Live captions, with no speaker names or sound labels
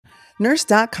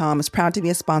Nurse.com is proud to be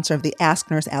a sponsor of the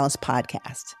Ask Nurse Alice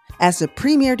podcast. As the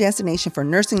premier destination for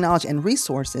nursing knowledge and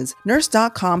resources,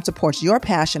 Nurse.com supports your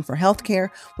passion for healthcare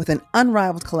with an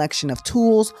unrivaled collection of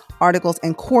tools, articles,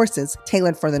 and courses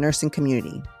tailored for the nursing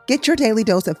community. Get your daily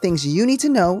dose of things you need to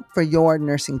know for your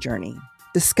nursing journey.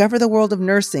 Discover the world of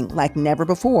nursing like never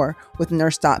before with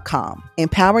Nurse.com.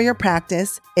 Empower your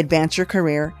practice, advance your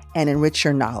career, and enrich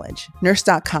your knowledge.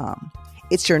 Nurse.com.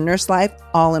 It's your nurse life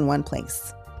all in one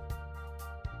place.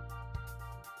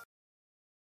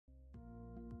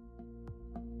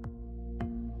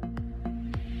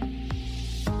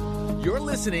 You're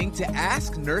listening to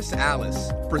Ask Nurse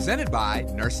Alice, presented by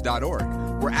Nurse.org,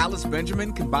 where Alice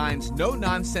Benjamin combines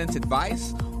no-nonsense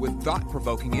advice with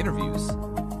thought-provoking interviews.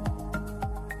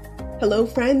 Hello,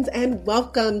 friends, and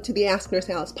welcome to the Ask Nurse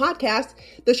Alice podcast,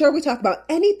 the show where we talk about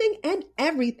anything and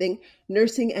everything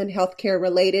nursing and healthcare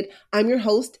related. I'm your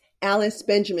host, Alice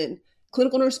Benjamin,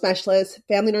 clinical nurse specialist,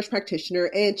 family nurse practitioner,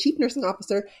 and chief nursing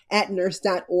officer at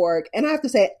Nurse.org. And I have to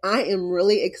say, I am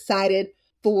really excited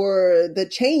for the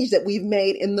change that we've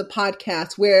made in the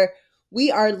podcast, where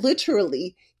we are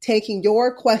literally taking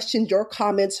your questions, your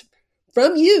comments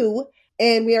from you,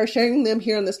 and we are sharing them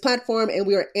here on this platform, and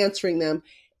we are answering them.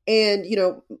 And,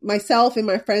 myself and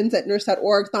my friends at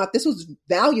Nurse.org thought this was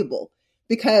valuable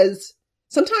because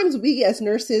sometimes we as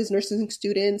nurses, nursing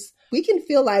students, we can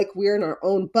feel like we're in our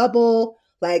own bubble,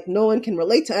 like no one can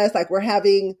relate to us, like we're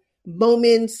having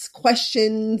moments,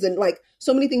 questions, and like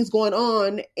so many things going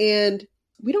on. And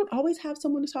we don't always have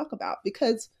someone to talk about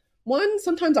because one,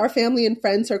 sometimes our family and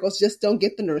friend circles just don't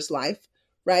get the nurse life,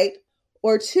 right?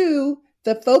 Or two,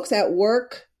 the folks at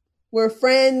work, we're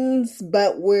friends,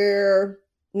 but we're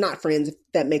not friends, if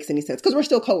that makes any sense, because we're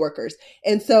still coworkers.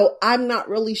 And so I'm not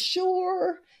really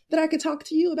sure that I could talk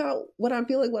to you about what I'm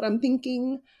feeling, what I'm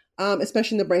thinking,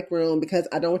 especially in the break room, because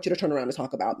I don't want you to turn around and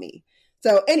talk about me.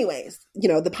 So anyways,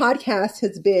 the podcast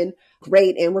has been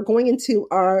great. And we're going into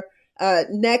our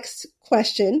next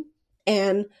question.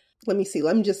 And let me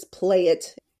just play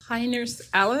it. Hi, Nurse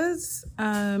Alice.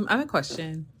 I have a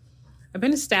question. I've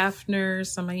been a staff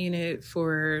nurse on my unit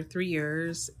for 3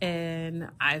 years, and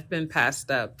I've been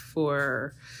passed up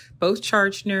for both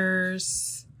charge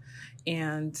nurse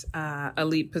and a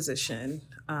lead position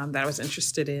that I was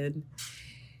interested in.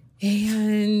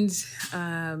 And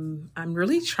I'm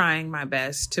really trying my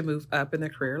best to move up in the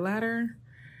career ladder.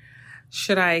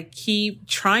 Should I keep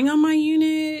trying on my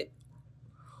unit,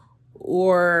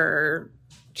 or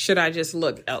should I just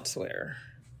look elsewhere?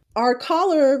 Our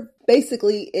caller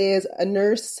basically is a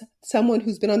nurse, someone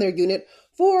who's been on their unit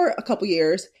for a couple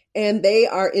years, and they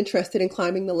are interested in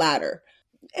climbing the ladder.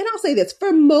 And I'll say this,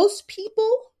 for most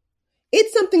people,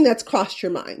 it's something that's crossed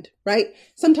your mind, right?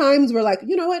 Sometimes we're like,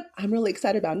 you know what? I'm really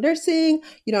excited about nursing.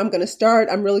 I'm going to start.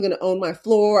 I'm really going to own my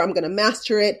floor. I'm going to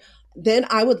master it. Then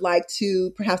I would like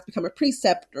to perhaps become a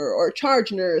preceptor or a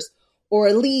charge nurse or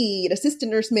a lead,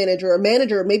 assistant nurse manager, or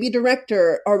manager, maybe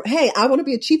director, or hey, I want to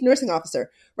be a chief nursing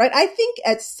officer, right? I think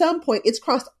at some point it's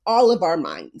crossed all of our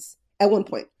minds at one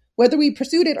point. Whether we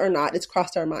pursued it or not, it's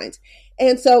crossed our minds.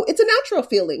 And so it's a natural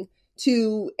feeling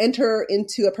to enter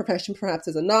into a profession, perhaps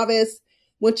as a novice.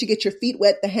 Once you get your feet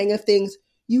wet, the hang of things,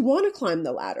 you want to climb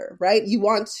the ladder, right? You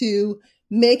want to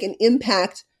make an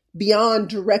impact beyond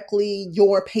directly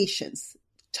your patients.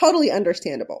 Totally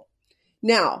understandable.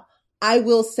 Now, I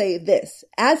will say this,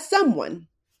 as someone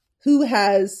who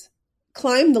has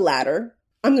climbed the ladder,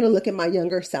 I'm going to look at my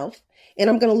younger self and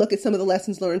I'm going to look at some of the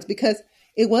lessons learned because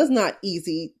it was not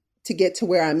easy to get to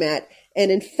where I'm at.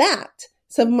 And in fact,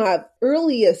 some of my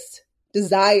earliest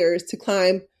desires to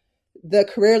climb the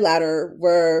career ladder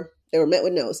were met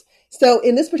with no's. So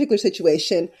in this particular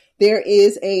situation, there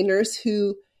is a nurse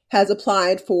who has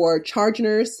applied for charge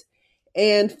nurse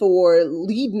and for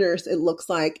lead nurse, it looks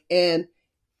like, and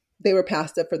they were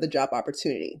passed up for the job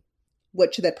opportunity.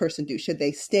 What should that person do? Should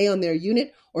they stay on their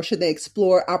unit or should they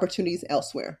explore opportunities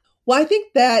elsewhere? Well, I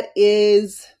think that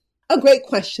is a great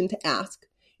question to ask.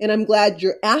 And I'm glad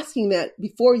you're asking that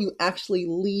before you actually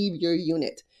leave your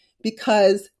unit,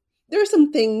 because there are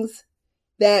some things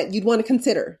that you'd want to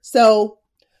consider. So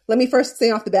let me first say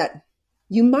off the bat,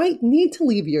 you might need to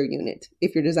leave your unit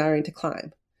if you're desiring to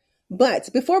climb. But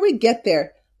before we get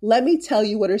there, let me tell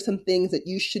you what are some things that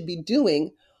you should be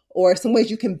doing or some ways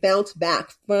you can bounce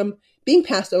back from being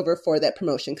passed over for that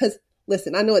promotion. Because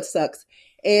listen, I know it sucks.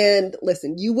 And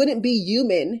listen, you wouldn't be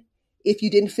human if you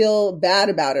didn't feel bad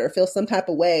about it or feel some type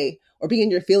of way or be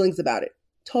in your feelings about it.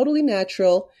 Totally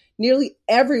natural. Nearly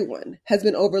everyone has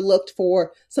been overlooked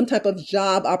for some type of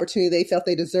job opportunity they felt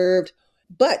they deserved.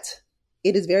 But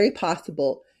it is very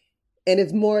possible And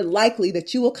it's more likely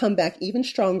that you will come back even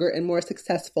stronger and more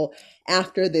successful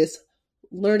after this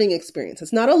learning experience.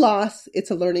 It's not a loss,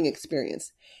 it's a learning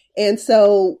experience. And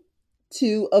so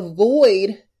to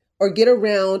avoid or get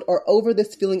around or over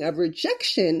this feeling of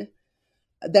rejection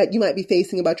that you might be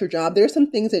facing about your job, there are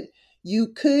some things that you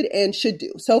could and should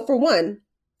do. So for one,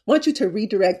 I want you to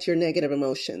redirect your negative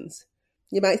emotions.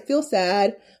 You might feel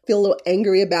sad, feel a little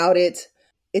angry about it.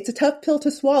 It's a tough pill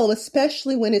to swallow,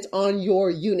 especially when it's on your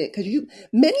unit. Because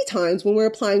many times when we're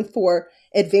applying for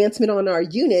advancement on our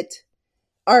unit,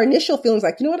 our initial feelings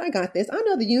like, you know what, I got this. I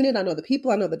know the unit, I know the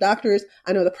people, I know the doctors,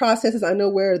 I know the processes, I know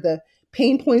where the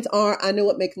pain points are, I know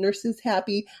what makes nurses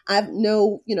happy, I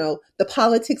know, the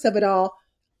politics of it all.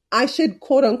 I should,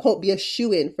 quote unquote, be a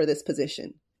shoo-in for this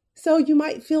position. So you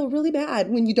might feel really bad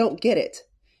when you don't get it.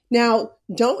 Now,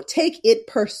 don't take it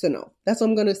personal. That's what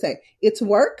I'm going to say. It's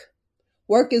work.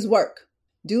 Work is work.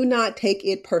 Do not take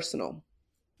it personal.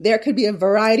 There could be a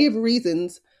variety of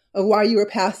reasons of why you were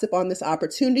passed up on this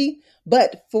opportunity,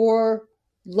 but for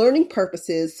learning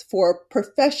purposes, for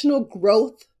professional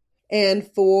growth, and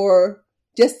for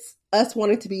just us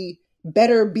wanting to be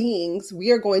better beings,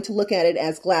 we are going to look at it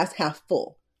as glass half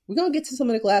full. We're going to get to some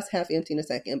of the glass half empty in a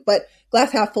second, but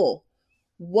glass half full.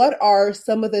 What are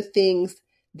some of the things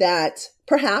that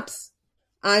perhaps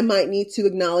I might need to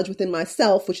acknowledge within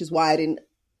myself, which is why I didn't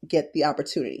get the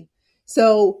opportunity?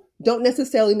 So don't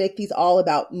necessarily make these all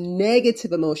about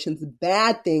negative emotions,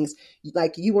 bad things,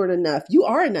 like you weren't enough. You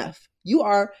are enough. You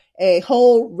are a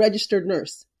whole registered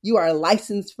nurse. You are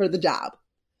licensed for the job.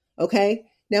 Okay?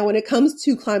 Now, when it comes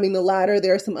to climbing the ladder,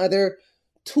 there are some other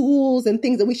tools and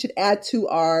things that we should add to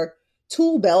our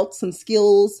tool belt, some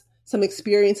skills, some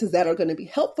experiences that are going to be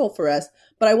helpful for us.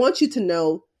 But I want you to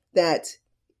know that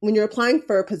when you're applying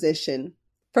for a position,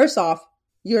 first off,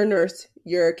 you're a nurse,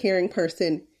 you're a caring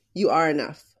person, you are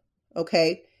enough.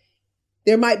 Okay?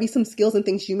 There might be some skills and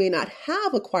things you may not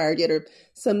have acquired yet, or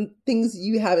some things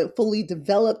you haven't fully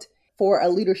developed for a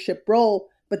leadership role,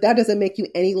 but that doesn't make you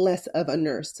any less of a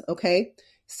nurse. Okay?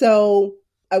 So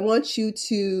I want you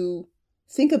to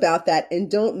think about that and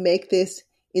don't make this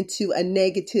into a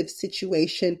negative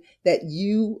situation that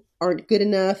you aren't good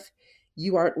enough,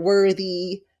 you aren't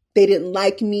worthy, they didn't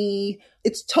like me.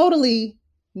 It's totally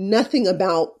nothing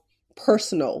about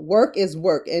personal. Work is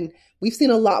work. And we've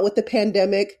seen a lot with the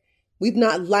pandemic. We've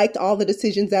not liked all the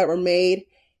decisions that were made.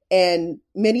 And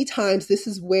many times this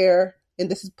is where, and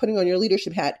this is putting on your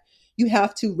leadership hat, you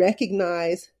have to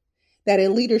recognize that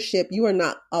in leadership, you are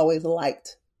not always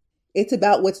liked. It's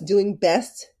about what's doing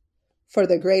best for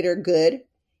the greater good.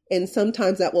 And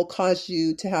sometimes that will cause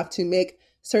you to have to make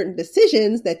certain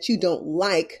decisions that you don't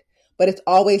like, but it's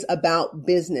always about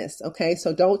business. Okay.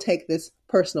 So don't take this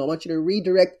personal. I want you to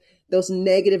redirect those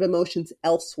negative emotions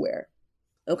elsewhere.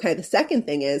 Okay. The second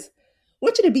thing is, I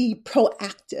want you to be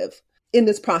proactive in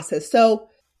this process. So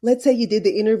let's say you did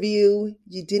the interview,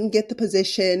 you didn't get the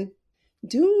position.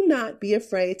 Do not be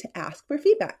afraid to ask for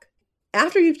feedback.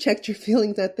 After you've checked your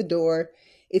feelings at the door,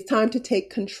 it's time to take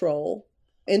control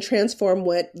and transform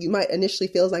what you might initially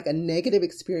feel like a negative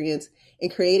experience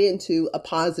and create it into a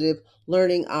positive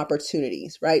learning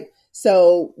opportunities, right?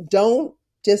 So don't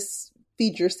just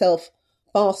feed yourself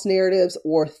false narratives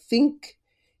or think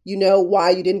you know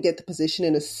why you didn't get the position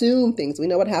and assume things. We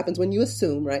know what happens when you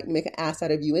assume, right? You make an ass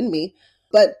out of you and me.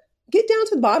 But get down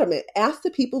to the bottom of it. Ask the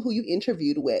people who you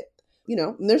interviewed with.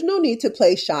 There's no need to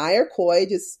play shy or coy.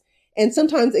 And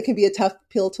sometimes it can be a tough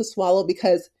pill to swallow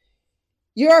because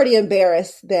you're already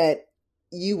embarrassed that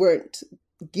you weren't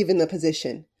given the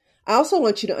position. I also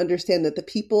want you to understand that the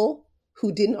people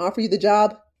who didn't offer you the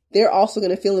job, they're also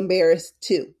going to feel embarrassed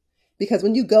too. Because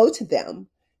when you go to them,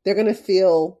 they're going to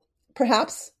feel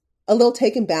perhaps a little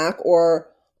taken back or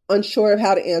unsure of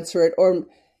how to answer it, or,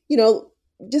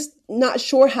 just not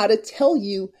sure how to tell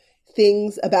you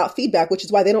things about feedback, which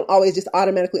is why they don't always just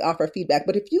automatically offer feedback.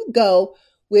 But if you go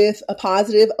with a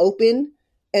positive, open,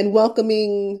 and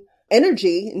welcoming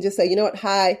energy and just say, you know what,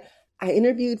 hi, I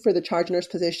interviewed for the charge nurse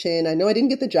position. I know I didn't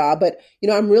get the job, but,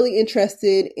 I'm really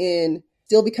interested in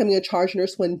still becoming a charge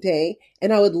nurse one day.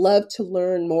 And I would love to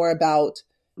learn more about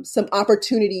some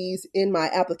opportunities in my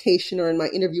application or in my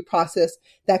interview process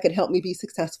that could help me be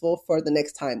successful for the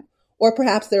next time. Or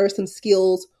perhaps there are some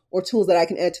skills or tools that I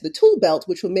can add to the tool belt,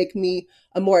 which will make me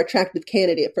a more attractive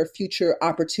candidate for future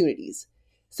opportunities.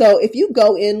 So if you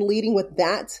go in leading with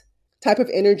that type of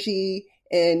energy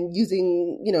and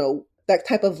using, that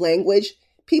type of language,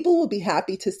 people will be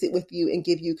happy to sit with you and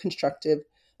give you constructive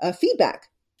feedback.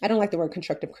 I don't like the word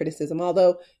constructive criticism,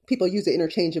 although people use it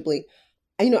interchangeably.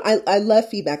 I love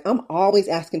feedback. I'm always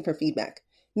asking for feedback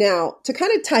Now, to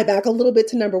kind of tie back a little bit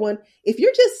to number one, if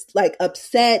you're just like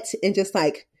upset and just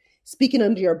like speaking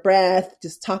under your breath,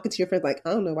 just talking to your friends, like,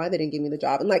 I don't know why they didn't give me the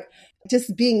job, and like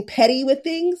just being petty with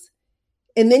things,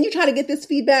 and then you try to get this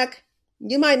feedback,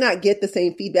 you might not get the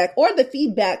same feedback, or the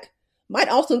feedback might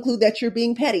also include that you're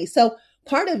being petty. So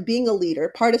part of being a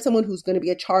leader, part of someone who's going to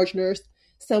be a charge nurse,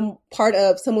 some part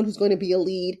of someone who's going to be a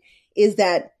lead is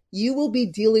that you will be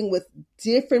dealing with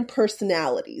different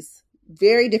personalities,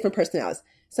 very different personalities.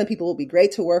 Some people will be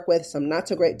great to work with, some not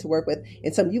so great to work with,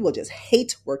 and some you will just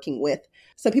hate working with.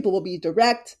 Some people will be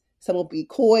direct, some will be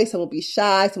coy, some will be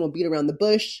shy, some will beat around the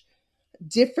bush.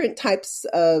 Different types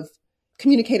of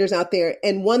communicators out there.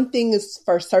 And one thing is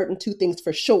for certain, two things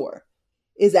for sure,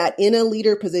 is that in a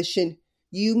leader position,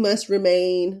 you must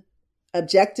remain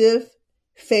objective,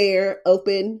 fair,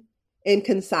 open, and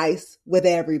concise with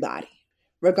everybody,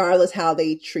 regardless how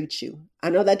they treat you. I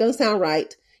know that doesn't sound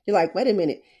right. You're like, wait a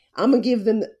minute. I'm gonna give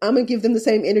them the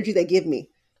same energy they give me.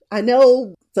 I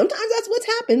know sometimes that's what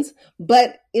happens,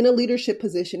 but in a leadership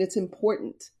position, it's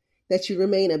important that you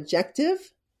remain objective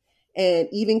and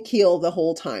even keel the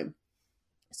whole time.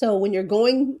 So when you're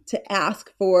going to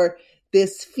ask for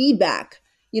this feedback,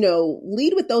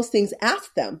 lead with those things,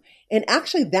 ask them. And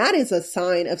actually that is a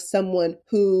sign of someone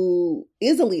who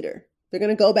is a leader. They're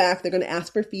going to go back, they're going to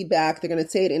ask for feedback, they're going to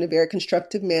say it in a very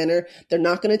constructive manner. They're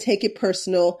not going to take it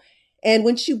personal. And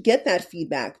once you get that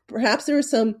feedback, perhaps there are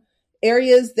some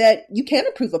areas that you can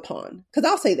improve upon. Because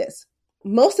I'll say this,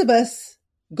 most of us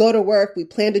go to work, we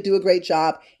plan to do a great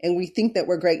job, and we think that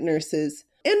we're great nurses.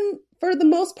 And for the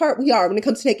most part, we are when it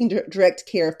comes to taking direct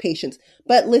care of patients.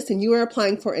 But listen, you are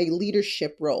applying for a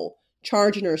leadership role,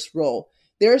 charge nurse role.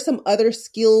 There are some other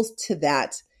skills to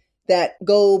that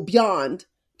go beyond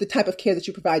the type of care that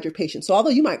you provide your patients. So although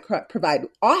you might provide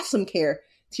awesome care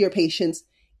to your patients,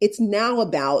 it's now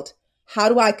about how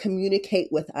do I communicate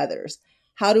with others?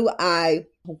 How do I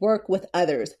work with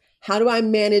others? How do I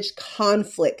manage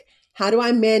conflict? How do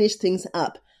I manage things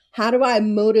up? How do I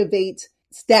motivate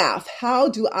staff? How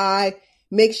do I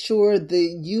make sure the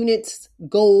unit's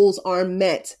goals are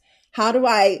met? How do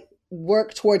I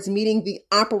work towards meeting the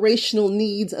operational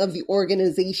needs of the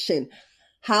organization?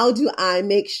 How do I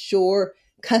make sure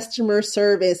customer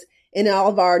service and all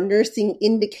of our nursing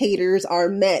indicators are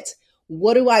met?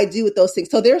 What do I do with those things?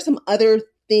 So there are some other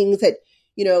things that,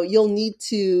 you'll need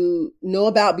to know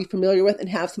about, be familiar with, and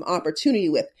have some opportunity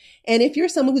with. And if you're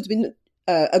someone who's been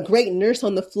a great nurse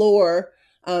on the floor,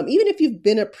 even if you've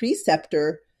been a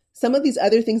preceptor, some of these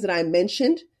other things that I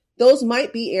mentioned, those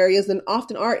might be areas and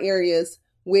often are areas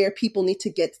where people need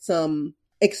to get some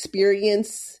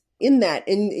experience in that.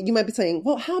 And you might be saying,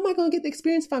 well, how am I going to get the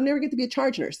experience if I never get to be a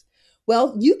charge nurse?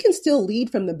 Well, you can still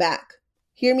lead from the back.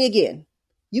 Hear me again.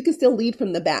 You can still lead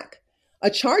from the back. A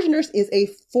charge nurse is a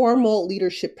formal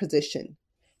leadership position.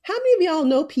 How many of y'all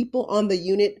know people on the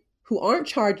unit who aren't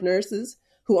charge nurses,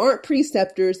 who aren't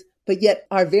preceptors, but yet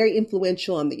are very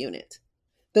influential on the unit?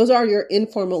 Those are your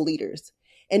informal leaders.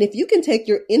 And if you can take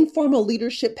your informal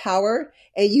leadership power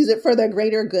and use it for the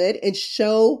greater good and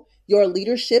show your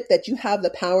leadership that you have the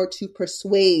power to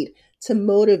persuade, to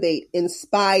motivate,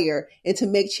 inspire, and to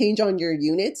make change on your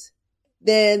unit,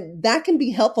 then that can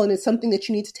be helpful and it's something that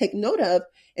you need to take note of.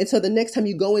 And so the next time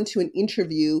you go into an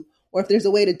interview, or if there's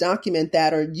a way to document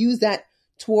that or use that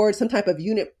towards some type of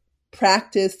unit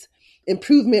practice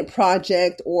improvement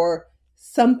project or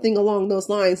something along those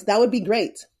lines, that would be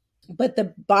great. But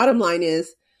the bottom line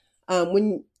is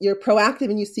when you're proactive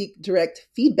and you seek direct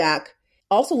feedback,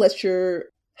 also let your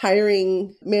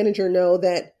hiring manager know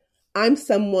that I'm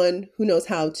someone who knows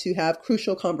how to have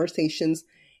crucial conversations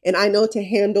and I know to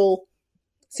handle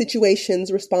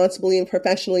situations responsibly and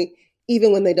professionally,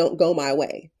 even when they don't go my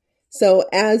way. So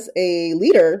as a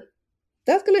leader,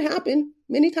 that's going to happen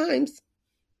many times.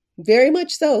 Very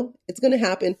much so. It's going to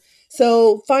happen.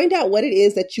 So find out what it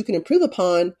is that you can improve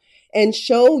upon and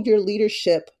show your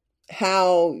leadership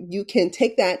how you can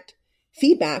take that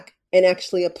feedback and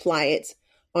actually apply it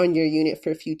on your unit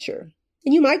for future.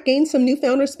 And you might gain some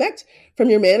newfound respect from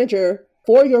your manager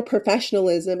for your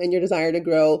professionalism and your desire to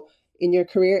grow in your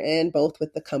career and both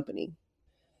with the company.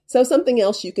 So something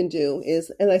else you can do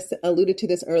is, as I alluded to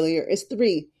this earlier, is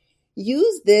 3,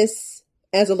 use this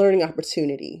as a learning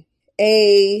opportunity.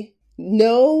 A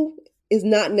no is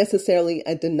not necessarily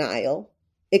a denial.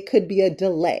 It could be a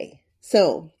delay.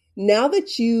 So now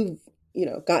that you've,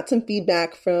 got some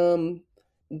feedback from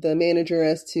the manager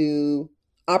as to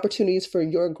opportunities for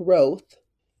your growth,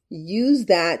 use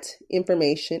that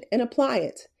information and apply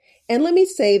it. And let me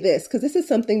say this, because this is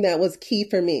something that was key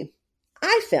for me.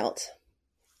 I felt,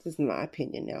 this is my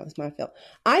opinion now,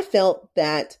 I felt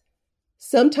that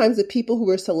sometimes the people who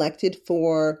were selected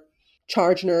for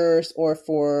charge nurse or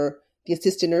for the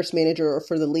assistant nurse manager or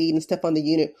for the lead and stuff on the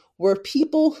unit were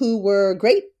people who were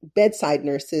great bedside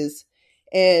nurses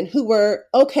and who were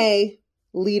okay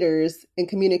leaders and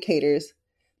communicators,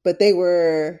 but they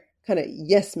were kind of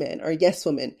yes men or yes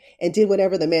women and did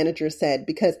whatever the manager said,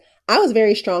 because I was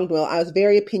very strong-willed. I was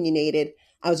very opinionated.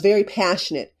 I was very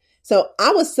passionate. So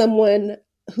I was someone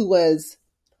who was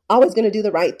always going to do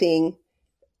the right thing,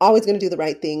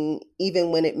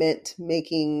 even when it meant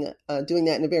doing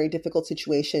that in a very difficult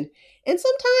situation. And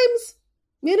sometimes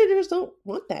managers don't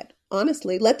want that.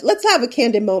 Honestly, let's have a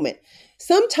candid moment.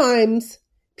 Sometimes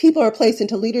people are placed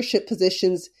into leadership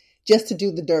positions just to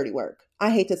do the dirty work. I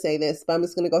hate to say this, but I'm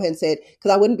just going to go ahead and say it because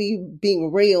I wouldn't be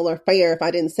being real or fair if I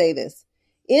didn't say this.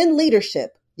 In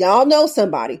leadership, y'all know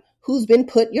somebody who's been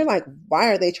put, you're like,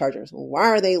 why are they chargers? Why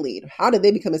are they lead? How did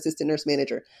they become assistant nurse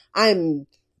manager? I'm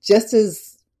just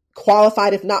as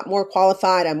qualified, if not more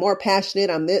qualified. I'm more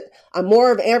passionate. I'm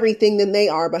more of everything than they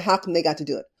are, but how come they got to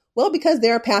do it? Well, because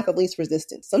they're a path of least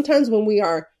resistance. Sometimes we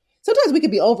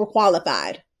could be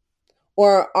overqualified,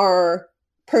 or our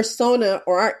persona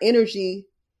or our energy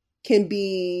can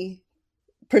be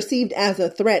perceived as a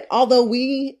threat. Although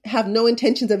we have no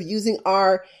intentions of using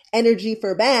our energy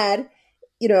for bad,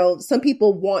 some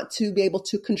people want to be able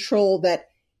to control that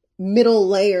middle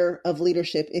layer of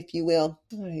leadership, if you will.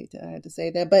 I had to say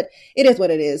that, but it is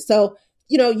what it is. So,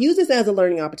 use this as a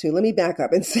learning opportunity. Let me back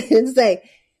up and say,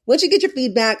 once you get your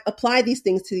feedback, apply these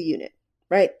things to the unit,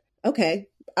 right? Okay,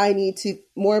 I need to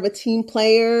more of a team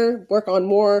player, work on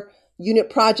more unit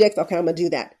projects. Okay, I'm going to do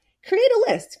that. Create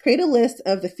a list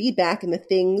of the feedback and the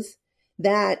things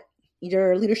that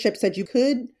your leadership said you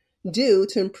could do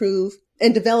to improve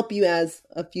and develop you as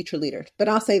a future leader. But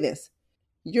I'll say this,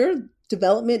 your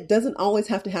development doesn't always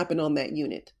have to happen on that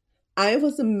unit. I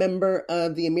was a member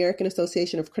of the American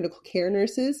Association of Critical Care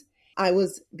Nurses. I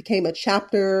became a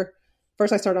chapter.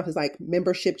 First, I started off as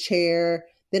membership chair.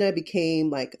 Then I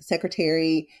became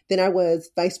secretary. Then I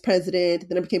was vice president.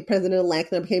 Then I became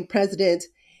president-elect. Then I became president.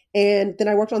 And then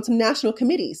I worked on some national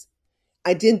committees.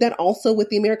 I did that also with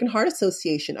the American Heart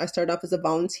Association. I started off as a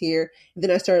volunteer. And then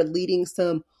I started leading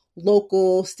some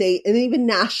local, state, and even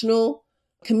national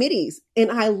committees.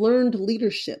 And I learned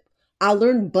leadership. I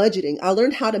learned budgeting. I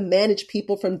learned how to manage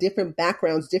people from different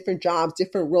backgrounds, different jobs,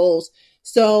 different roles.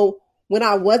 So when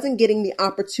I wasn't getting the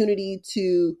opportunity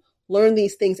to learn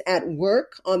these things at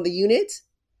work on the unit,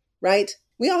 right?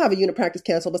 We all have a unit practice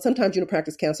council, but sometimes unit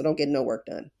practice council don't get no work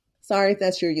done. Sorry if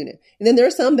that's your unit. And then there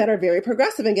are some that are very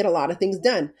progressive and get a lot of things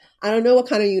done. I don't know what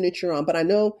kind of unit you're on, but I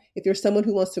know if you're someone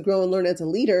who wants to grow and learn as a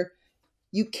leader,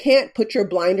 you can't put your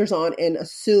blinders on and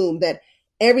assume that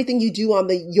everything you do on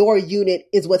your unit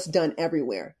is what's done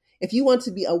everywhere. If you want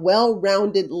to be a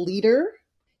well-rounded leader,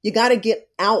 you got to get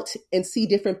out and see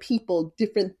different people,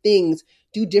 different things,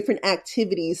 do different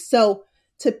activities. So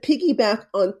to piggyback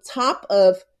on top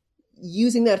of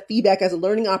using that feedback as a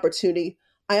learning opportunity,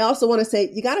 I also want to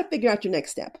say you got to figure out your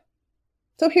next step.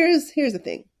 So here's the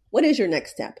thing. What is your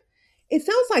next step? It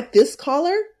sounds like this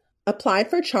caller applied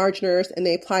for a charge nurse and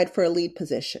they applied for a lead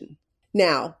position.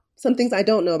 Now, some things I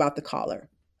don't know about the caller.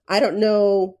 I don't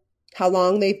know how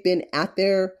long they've been at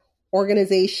their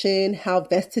organization, how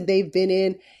vested they've been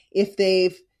in, if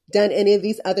they've done any of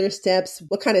these other steps,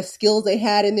 what kind of skills they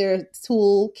had in their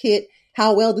toolkit,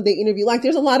 how well did they interview?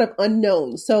 There's a lot of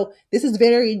unknowns. So this is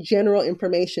very general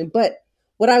information. But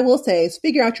what I will say is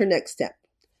figure out your next step.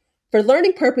 For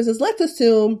learning purposes, let's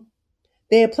assume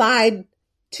they applied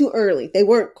too early. They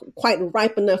weren't quite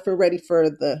ripe enough or ready for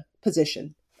the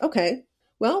position. Okay,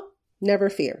 well, never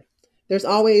fear. There's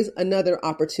always another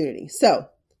opportunity. So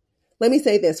let me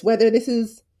say this, whether this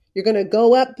is you're going to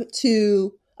go up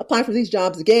to apply for these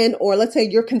jobs again, or let's say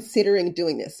you're considering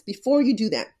doing this. Before you do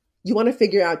that, you want to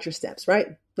figure out your steps, right?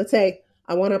 Let's say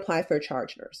I want to apply for a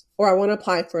charge nurse, or I want to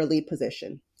apply for a lead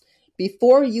position.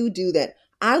 Before you do that,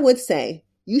 I would say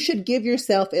you should give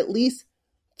yourself at least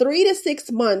 3 to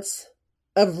 6 months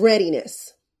of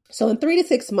readiness. So in 3 to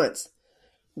 6 months,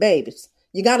 babes,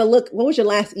 you got to look, what was your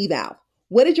last eval?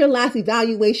 What did your last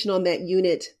evaluation on that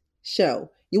unit show?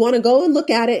 You want to go and look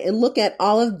at it and look at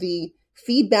all of the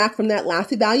feedback from that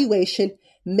last evaluation.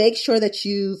 Make sure that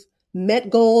you've met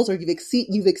goals or you've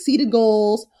exceeded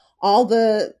goals, all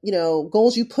the,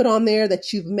 goals you put on there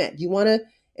that you've met. You want to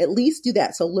at least do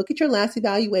that. So look at your last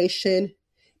evaluation,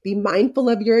 be mindful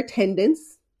of your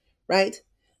attendance, right?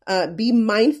 Be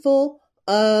mindful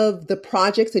of the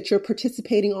projects that you're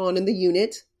participating on in the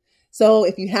unit. So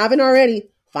if you haven't already,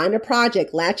 find a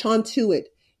project, latch onto it,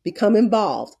 become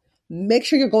involved. Make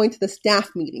sure you're going to the staff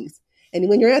meetings. And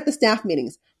when you're at the staff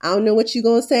meetings, I don't know what you're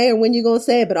going to say or when you're going to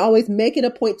say it, but always make it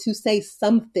a point to say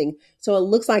something so it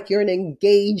looks like you're an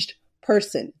engaged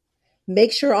person.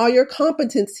 Make sure all your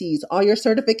competencies, all your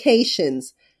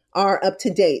certifications are up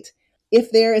to date.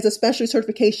 If there is a specialty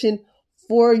certification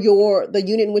for the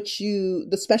unit in which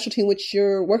the specialty in which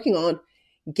you're working on,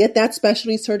 get that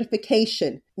specialty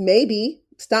certification. Maybe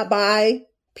stop by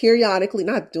periodically,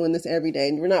 not doing this every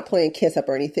day. We're not playing kiss up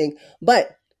or anything,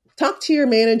 but talk to your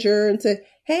manager and say,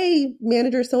 hey,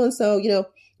 manager so-and-so,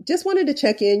 just wanted to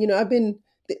check in. I've been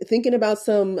thinking about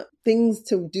some things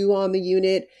to do on the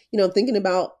unit. I'm thinking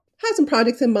about, have some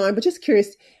projects in mind, but just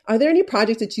curious, are there any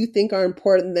projects that you think are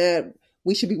important that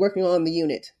we should be working on the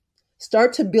unit?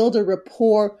 Start to build a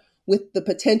rapport with the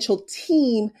potential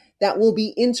team that will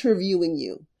be interviewing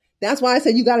you. That's why I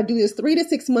said you got to do this 3 to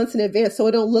 6 months in advance so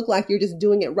it don't look like you're just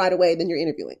doing it right away, then you're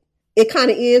interviewing. It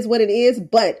kind of is what it is,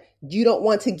 but you don't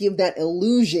want to give that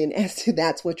illusion as to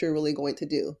that's what you're really going to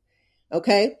do.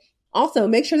 Okay? Also,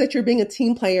 make sure that you're being a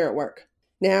team player at work.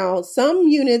 Now, some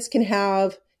units can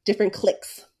have different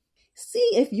cliques. See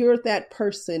if you're that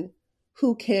person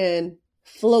who can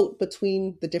float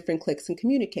between the different cliques and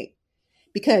communicate.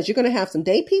 Because you're going to have some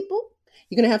day people,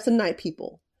 you're going to have some night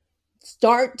people.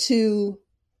 Start to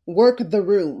work the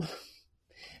room.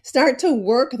 Start to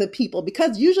work the people,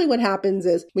 because usually what happens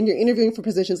is when you're interviewing for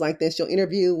positions like this, you'll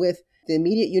interview with the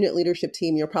immediate unit leadership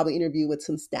team. You'll probably interview with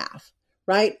some staff,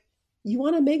 right? You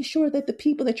want to make sure that the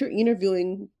people that you're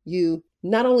interviewing you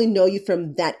not only know you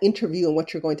from that interview and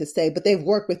what you're going to say, but they've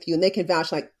worked with you and they can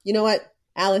vouch like, you know what?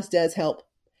 Alice does help.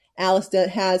 Alice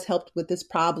has helped with this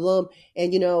problem.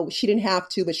 And, she didn't have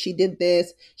to, but she did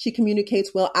this. She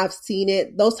communicates well. I've seen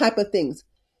it. Those type of things.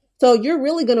 So you're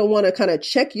really going to want to kind of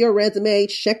check your resume,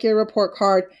 check your report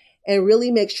card, and really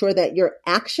make sure that your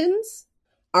actions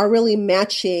are really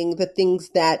matching the things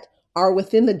that are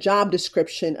within the job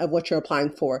description of what you're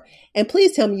applying for. And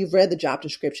please tell me you've read the job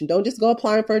description. Don't just go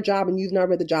applying for a job and you've not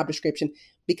read the job description,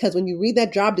 because when you read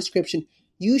that job description,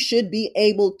 you should be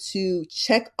able to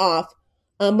check off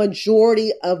a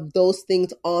majority of those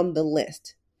things on the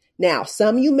list. Now,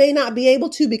 some you may not be able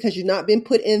to because you've not been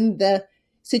put in the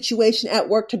situation at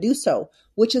work to do so,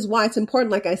 which is why it's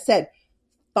important. Like I said,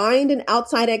 find an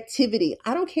outside activity.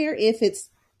 I don't care if it's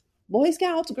Boy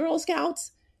Scouts, Girl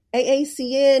Scouts,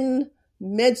 AACN,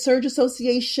 Med Surg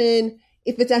Association,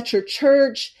 if it's at your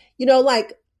church,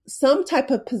 like some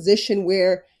type of position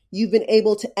where you've been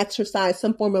able to exercise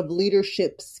some form of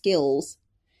leadership skills.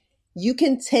 You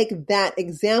can take that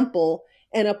example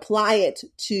and apply it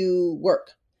to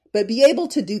work, but be able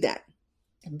to do that.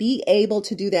 Be able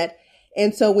to do that.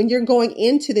 And so when you're going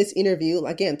into this interview,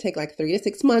 again, take like 3 to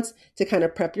 6 months to kind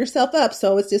of prep yourself up.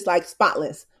 So it's just like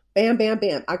spotless. Bam, bam,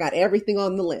 bam. I got everything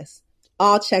on the list,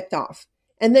 all checked off.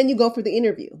 And then you go for the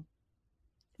interview,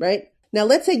 right? Now,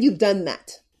 let's say you've done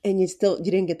that and you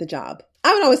didn't get the job.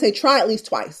 I would always say try at least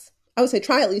twice.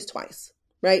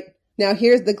 Right? Now,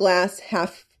 here's the glass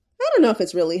half. I don't know if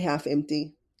it's really half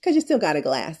empty because you still got a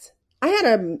glass. I had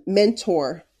a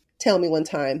mentor tell me one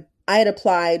time I had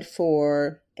applied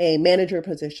for a manager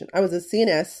position. I was a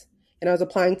CNS and I was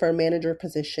applying for a manager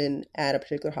position at a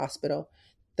particular hospital.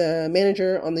 The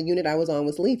manager on the unit I was on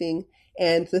was leaving,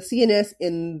 and the CNS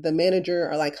and the manager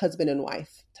are like husband and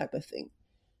wife type of thing.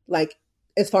 Like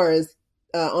as far as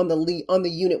on the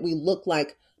unit, we look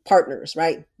like partners,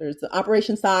 right? There's the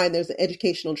operation side, there's the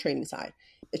educational training side.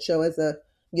 It shows as a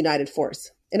united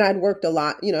force. And I'd worked a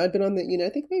lot, I'd been on the unit, I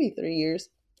think maybe 3 years.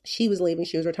 She was leaving,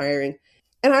 she was retiring.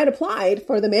 And I'd applied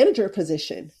for the manager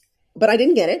position, but I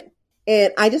didn't get it.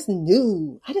 And I just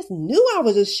knew I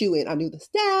was a shoo-in. I knew the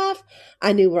staff.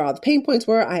 I knew where all the pain points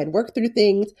were. I had worked through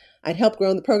things. I'd helped grow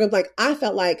in the programs. Like I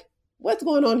felt like, what's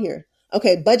going on here?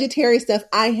 Okay, budgetary stuff.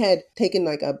 I had taken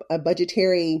like a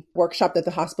budgetary workshop that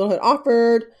the hospital had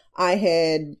offered. I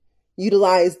had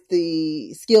utilized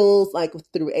the skills like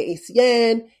through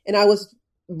AACN. And I was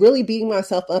really beating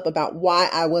myself up about why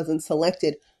I wasn't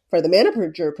selected for the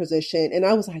manager position. And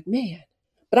I was like, man,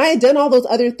 but I had done all those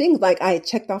other things. Like I had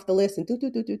checked off the list and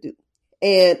do.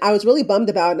 And I was really bummed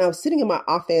about it. And I was sitting in my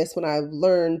office when I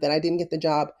learned that I didn't get the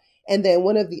job. And then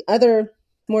one of the other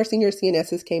more senior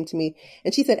CNSs came to me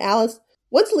and she said, Alice,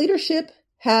 once leadership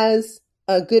has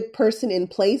a good person in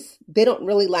place, they don't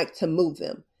really like to move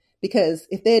them, because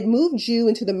if they had moved you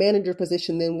into the manager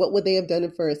position, then what would they have done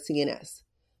for a CNS?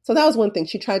 So that was one thing.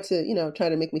 She tried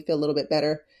to make me feel a little bit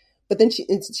better. But then she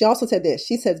also said this.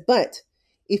 She says, but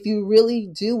if you really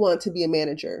do want to be a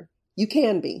manager, you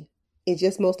can be. It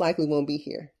just most likely won't be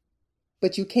here,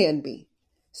 but you can be.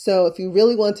 So if you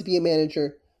really want to be a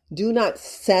manager, do not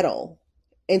settle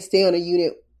and stay on a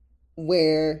unit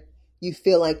where you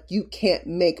feel like you can't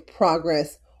make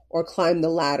progress or climb the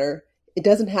ladder. It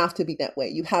doesn't have to be that way.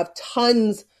 You have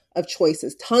tons of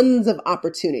choices, tons of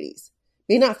opportunities.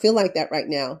 May not feel like that right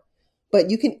now, but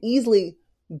you can easily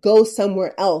go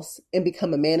somewhere else and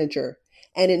become a manager.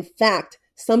 And in fact,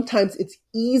 sometimes it's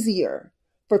easier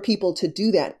for people to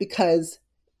do that because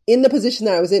in the position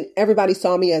that I was in, everybody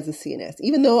saw me as a CNS.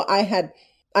 Even though I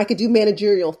could do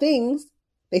managerial things,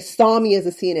 they saw me as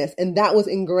a CNS, and that was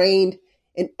ingrained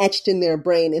and etched in their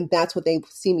brain, and that's what they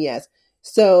see me as.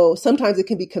 So sometimes it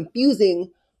can be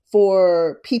confusing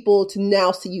for people to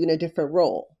now see you in a different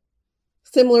role.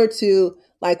 Similar to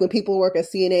like when people work as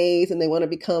CNAs and they want to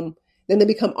become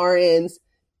RNs.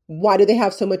 Why do they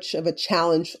have so much of a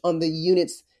challenge on the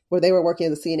units where they were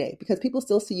working as a CNA? Because people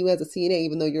still see you as a CNA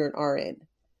even though you're an RN,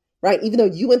 right? Even though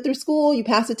you went through school, you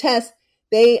passed a test,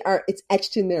 it's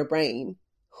etched in their brain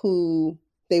who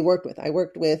they worked with. I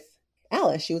worked with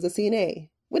Alice. She was a CNA.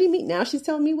 What do you mean? Now she's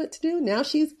telling me what to do? Now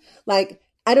she's like,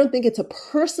 I don't think it's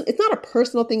not a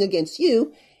personal thing against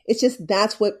you. It's just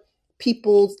that's what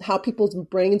how people's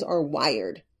brains are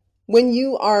wired. When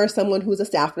you are someone who's a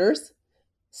staff nurse,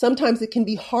 sometimes it can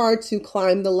be hard to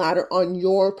climb the ladder on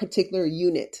your particular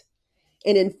unit.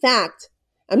 And in fact,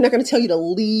 I'm not going to tell you to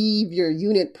leave your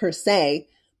unit per se,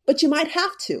 but you might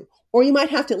have to, or you might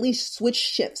have to at least switch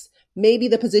shifts. Maybe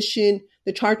the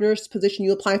charge nurse position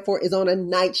you apply for is on a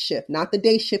night shift, not the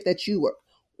day shift that you work.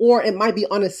 Or it might be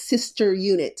on a sister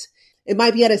unit. It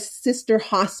might be at a sister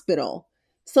hospital,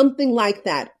 something like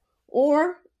that.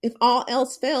 Or if all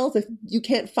else fails, if you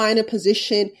can't find a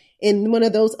position in one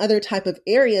of those other type of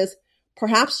areas,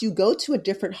 perhaps you go to a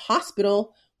different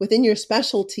hospital within your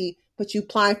specialty, but you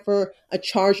apply for a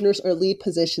charge nurse or lead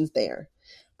positions there.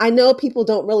 I know people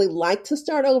don't really like to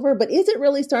start over, but is it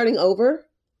really starting over?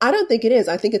 I don't think it is.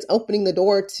 I think it's opening the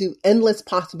door to endless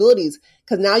possibilities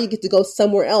because now you get to go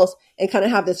somewhere else and kind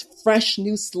of have this fresh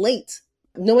new slate.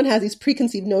 No one has these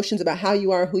preconceived notions about how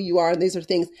you are, who you are, and these are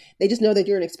things. They just know that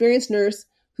you're an experienced nurse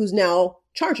who's now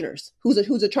charge nurse, who's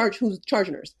charge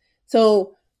nurse.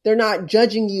 So they're not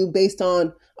judging you based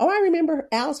on, oh, I remember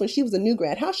Alice when she was a new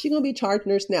grad. How's she going to be charge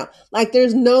nurse now? Like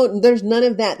there's none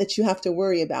of that you have to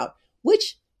worry about,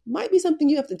 which might be something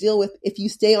you have to deal with if you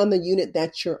stay on the unit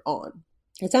that you're on.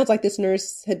 It sounds like this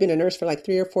nurse had been a nurse for like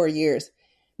 3 or 4 years.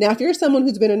 Now, if you're someone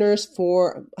who's been a nurse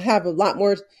have a lot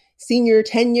more senior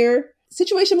tenure,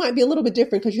 situation might be a little bit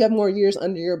different because you have more years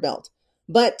under your belt.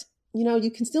 But,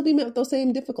 you can still be met with those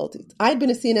same difficulties. I'd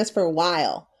been a CNS for a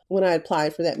while when I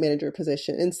applied for that manager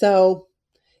position. And so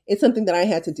it's something that I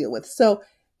had to deal with. So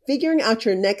figuring out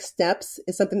your next steps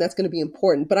is something that's going to be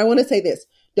important. But I want to say this,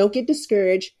 don't get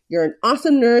discouraged. You're an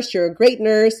awesome nurse. You're a great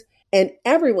nurse. And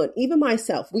everyone, even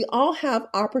myself, we all have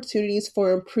opportunities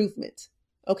for improvement.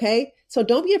 Okay. So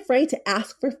don't be afraid to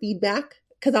ask for feedback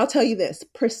because I'll tell you this,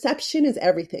 perception is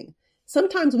everything.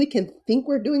 Sometimes we can think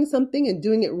we're doing something and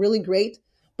doing it really great,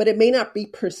 but it may not be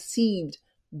perceived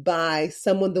by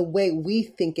someone the way we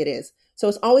think it is. So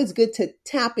it's always good to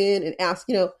tap in and ask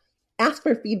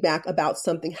for feedback about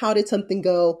something. How did something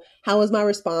go? How was my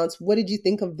response? What did you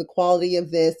think of the quality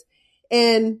of this?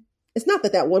 And it's not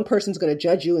that one person's going to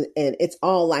judge you and it's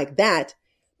all like that,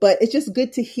 but it's just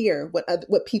good to hear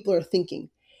what people are thinking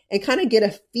and kind of get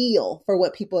a feel for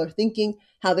what people are thinking,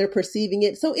 how they're perceiving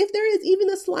it. So if there is even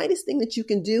the slightest thing that you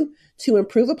can do to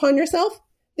improve upon yourself,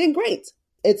 then great.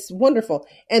 It's wonderful.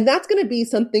 And that's going to be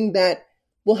something that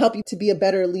will help you to be a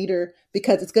better leader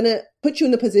because it's going to put you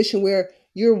in the position where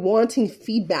you're wanting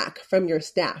feedback from your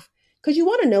staff because you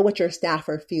want to know what your staff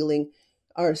are feeling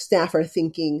or staff are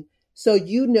thinking. So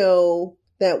you know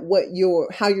that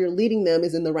how you're leading them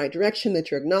is in the right direction,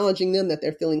 that you're acknowledging them, that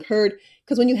they're feeling heard.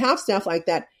 Because when you have staff like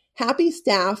that, happy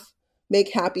staff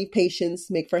make happy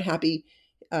patients, make for happy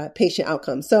patient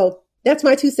outcomes. So that's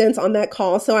my 2 cents on that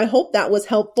call. So I hope that was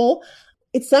helpful.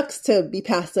 It sucks to be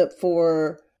passed up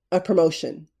for a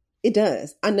promotion. It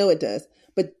does. I know it does.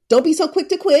 But don't be so quick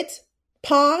to quit.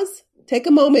 Pause, take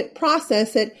a moment,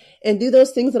 process it, and do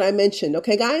those things that I mentioned.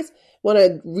 Okay, guys? Want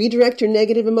to redirect your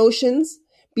negative emotions,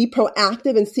 be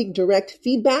proactive and seek direct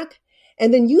feedback,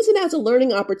 and then use it as a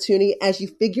learning opportunity as you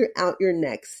figure out your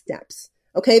next steps.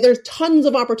 Okay, there's tons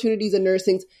of opportunities in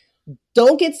nursing.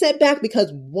 Don't get set back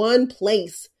because one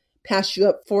place passed you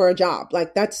up for a job.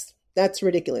 Like that's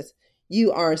ridiculous.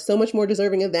 You are so much more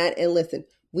deserving of that. And listen,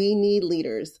 we need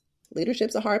leaders.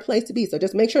 Leadership's a hard place to be. So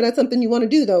just make sure that's something you want to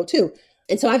do though, too.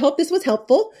 And so I hope this was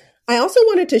helpful. I also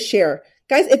wanted to share,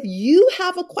 guys, if you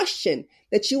have a question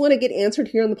that you want to get answered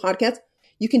here on the podcast,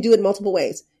 you can do it multiple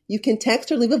ways. You can text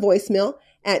or leave a voicemail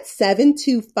at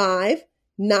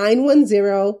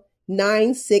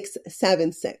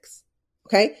 725-910-9676.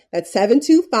 Okay, that's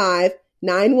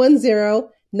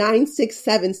 725-910-9676.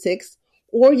 9676,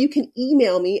 or you can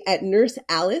email me at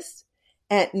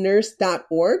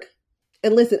nursealice@nurse.org.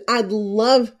 And listen, I'd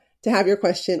love to have your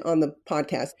question on the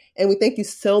podcast. And we thank you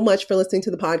so much for listening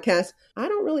to the podcast. I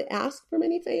don't really ask for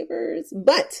many favors,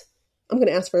 but I'm going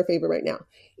to ask for a favor right now.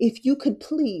 If you could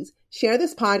please share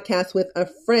this podcast with a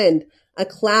friend, a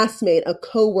classmate, a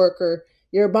coworker,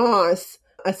 your boss,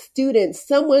 a student,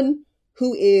 someone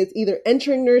who is either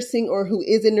entering nursing or who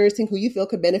is in nursing, who you feel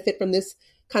could benefit from this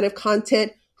kind of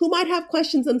content, who might have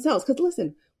questions themselves. Because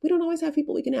listen, we don't always have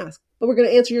people we can ask, but we're going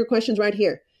to answer your questions right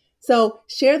here. So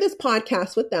share this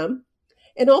podcast with them,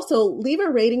 and also leave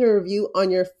a rating or review on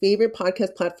your favorite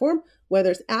podcast platform,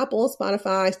 whether it's Apple,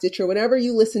 Spotify, Stitcher, whatever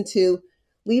you listen to.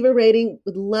 Leave a rating.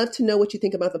 Would love to know what you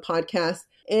think about the podcast.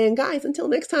 And guys, until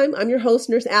next time, I'm your host,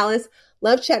 Nurse Alice.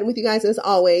 Love chatting with you guys as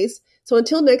always. So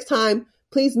until next time,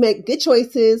 please make good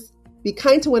choices, be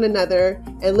kind to one another,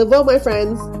 and live well, my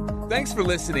friends. Thanks for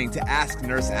listening to Ask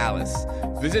Nurse Alice.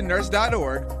 Visit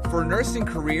nurse.org for nursing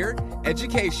career,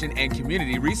 education, and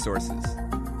community resources.